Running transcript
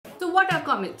what are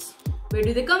comets? Where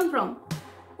do they come from?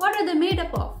 What are they made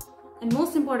up of? And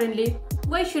most importantly,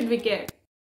 why should we care?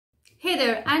 Hey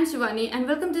there, I'm Shivani and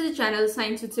welcome to the channel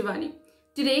Science with Shivani.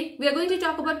 Today we are going to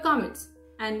talk about comets.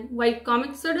 And why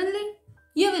comets suddenly?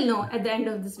 You will know at the end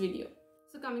of this video.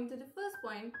 So coming to the first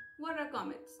point, what are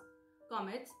comets?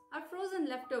 Comets are frozen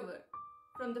leftover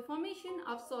from the formation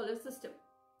of solar system.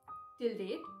 Till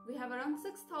date, we have around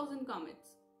 6,000 comets.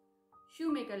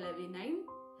 Shoemaker-Levy 9,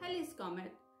 Halley's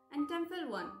Comet and Tempel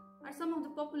 1 are some of the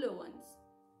popular ones.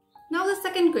 Now the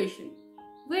second question,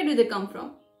 where do they come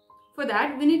from? For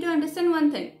that, we need to understand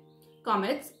one thing.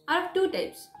 Comets are of two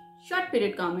types, short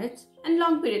period comets and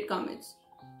long period comets.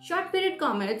 Short period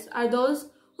comets are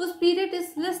those whose period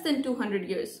is less than 200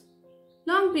 years.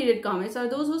 Long period comets are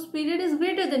those whose period is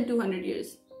greater than 200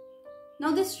 years.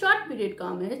 Now these short period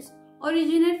comets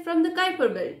originate from the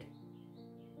Kuiper belt.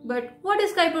 But what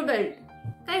is Kuiper belt?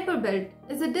 Kuiper belt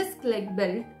is a disc-like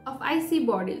belt of icy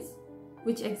bodies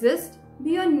which exist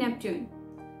beyond Neptune.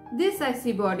 These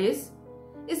icy bodies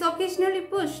is occasionally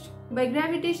pushed by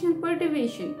gravitational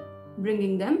perturbation,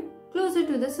 bringing them closer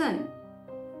to the Sun.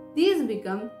 These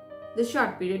become the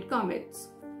short period comets.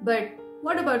 But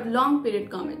what about long period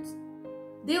comets?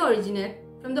 They originate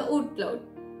from the Oort cloud.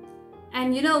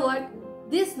 And you know what?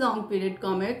 These long period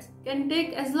comets can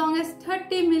take as long as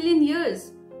 30 million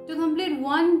years to complete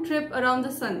one trip around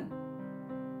the Sun.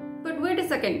 But wait a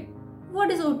second,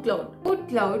 what is Oort cloud? Oort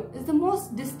cloud is the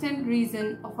most distant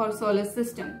region of our solar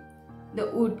system. The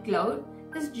Oort cloud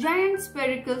is a giant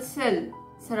spherical cell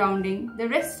surrounding the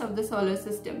rest of the solar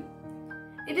system.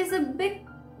 It is a big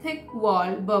thick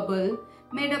wall bubble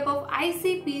made up of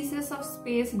icy pieces of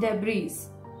space debris.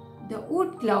 The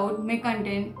Oort cloud may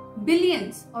contain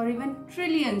billions or even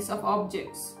trillions of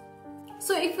objects.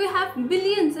 So if we have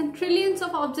billions and trillions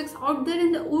of objects out there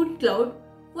in the Oort cloud,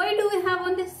 why do we have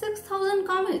only 6,000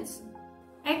 comets?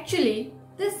 Actually,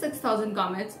 these 6,000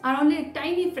 comets are only a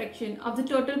tiny fraction of the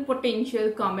total potential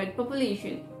comet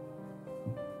population.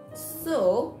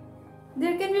 So,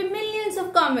 there can be millions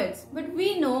of comets, but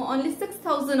we know only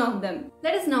 6,000 of them.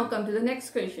 Let us now come to the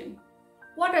next question.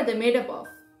 What are they made up of?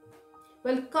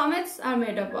 Well, comets are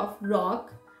made up of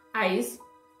rock,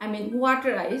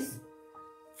 water ice,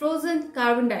 frozen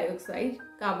carbon dioxide,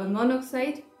 carbon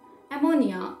monoxide,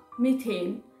 ammonia,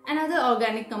 methane, and other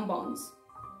organic compounds.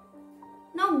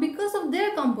 Now, because of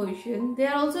their composition, they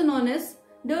are also known as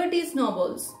dirty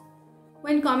snowballs.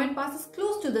 When comet passes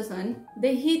close to the Sun,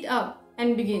 they heat up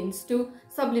and begins to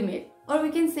sublimate, or we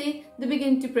can say they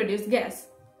begin to produce gas.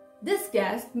 This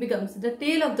gas becomes the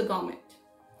tail of the comet.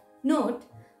 Note,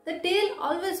 the tail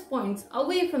always points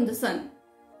away from the Sun.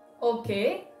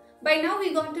 Okay, by now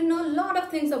we got to know a lot of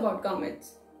things about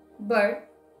comets. But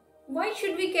why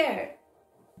should we care?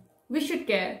 We should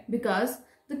care because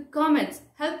the comets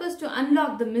help us to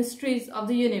unlock the mysteries of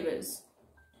the universe.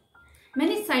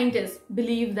 Many scientists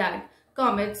believe that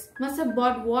comets must have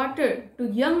brought water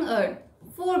to young Earth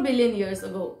 4 billion years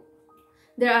ago.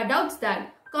 There are doubts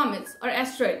that comets or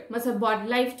asteroids must have brought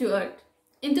life to Earth.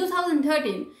 In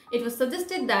 2013, it was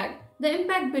suggested that the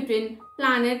impact between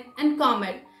planet and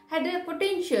comet had the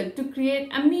potential to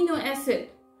create amino acid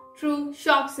through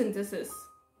shock synthesis.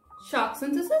 Shock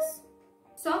synthesis?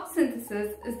 Shock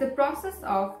synthesis is the process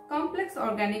of complex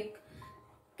organic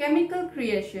chemical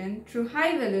creation through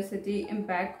high velocity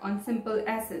impact on simple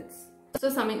acids. So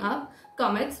summing up,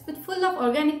 comets with full of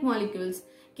organic molecules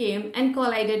came and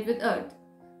collided with Earth.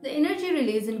 The energy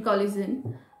released in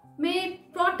collision made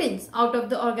proteins out of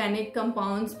the organic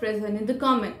compounds present in the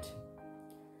comet.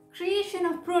 Creation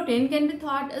of protein can be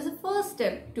thought as a first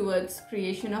step towards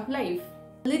creation of life.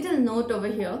 Little note over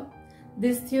here,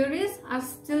 these theories are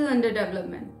still under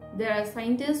development. There are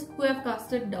scientists who have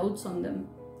casted doubts on them.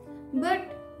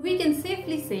 But we can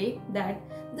safely say that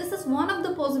this is one of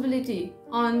the possibilities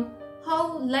on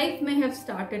how life may have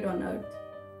started on Earth.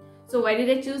 So why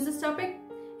did I choose this topic?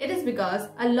 It is because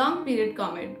a long period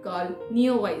comet called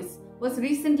NEOWISE was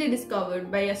recently discovered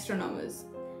by astronomers.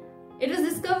 It was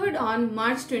discovered on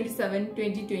March 27,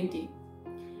 2020.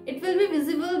 It will be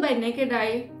visible by naked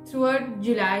eye throughout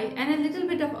July and a little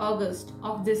bit of August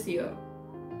of this year.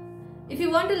 If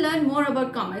you want to learn more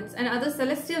about comets and other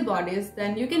celestial bodies,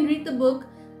 then you can read the book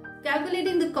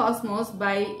Calculating the Cosmos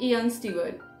by Ian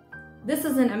Stewart. This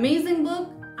is an amazing book.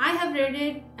 I have read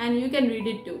it and you can read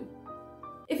it too.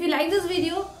 If you like this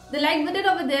video, the like button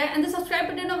over there and the subscribe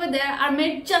button over there are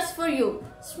made just for you.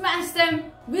 Smash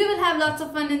them. We will have lots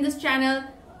of fun in this channel.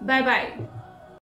 Bye bye.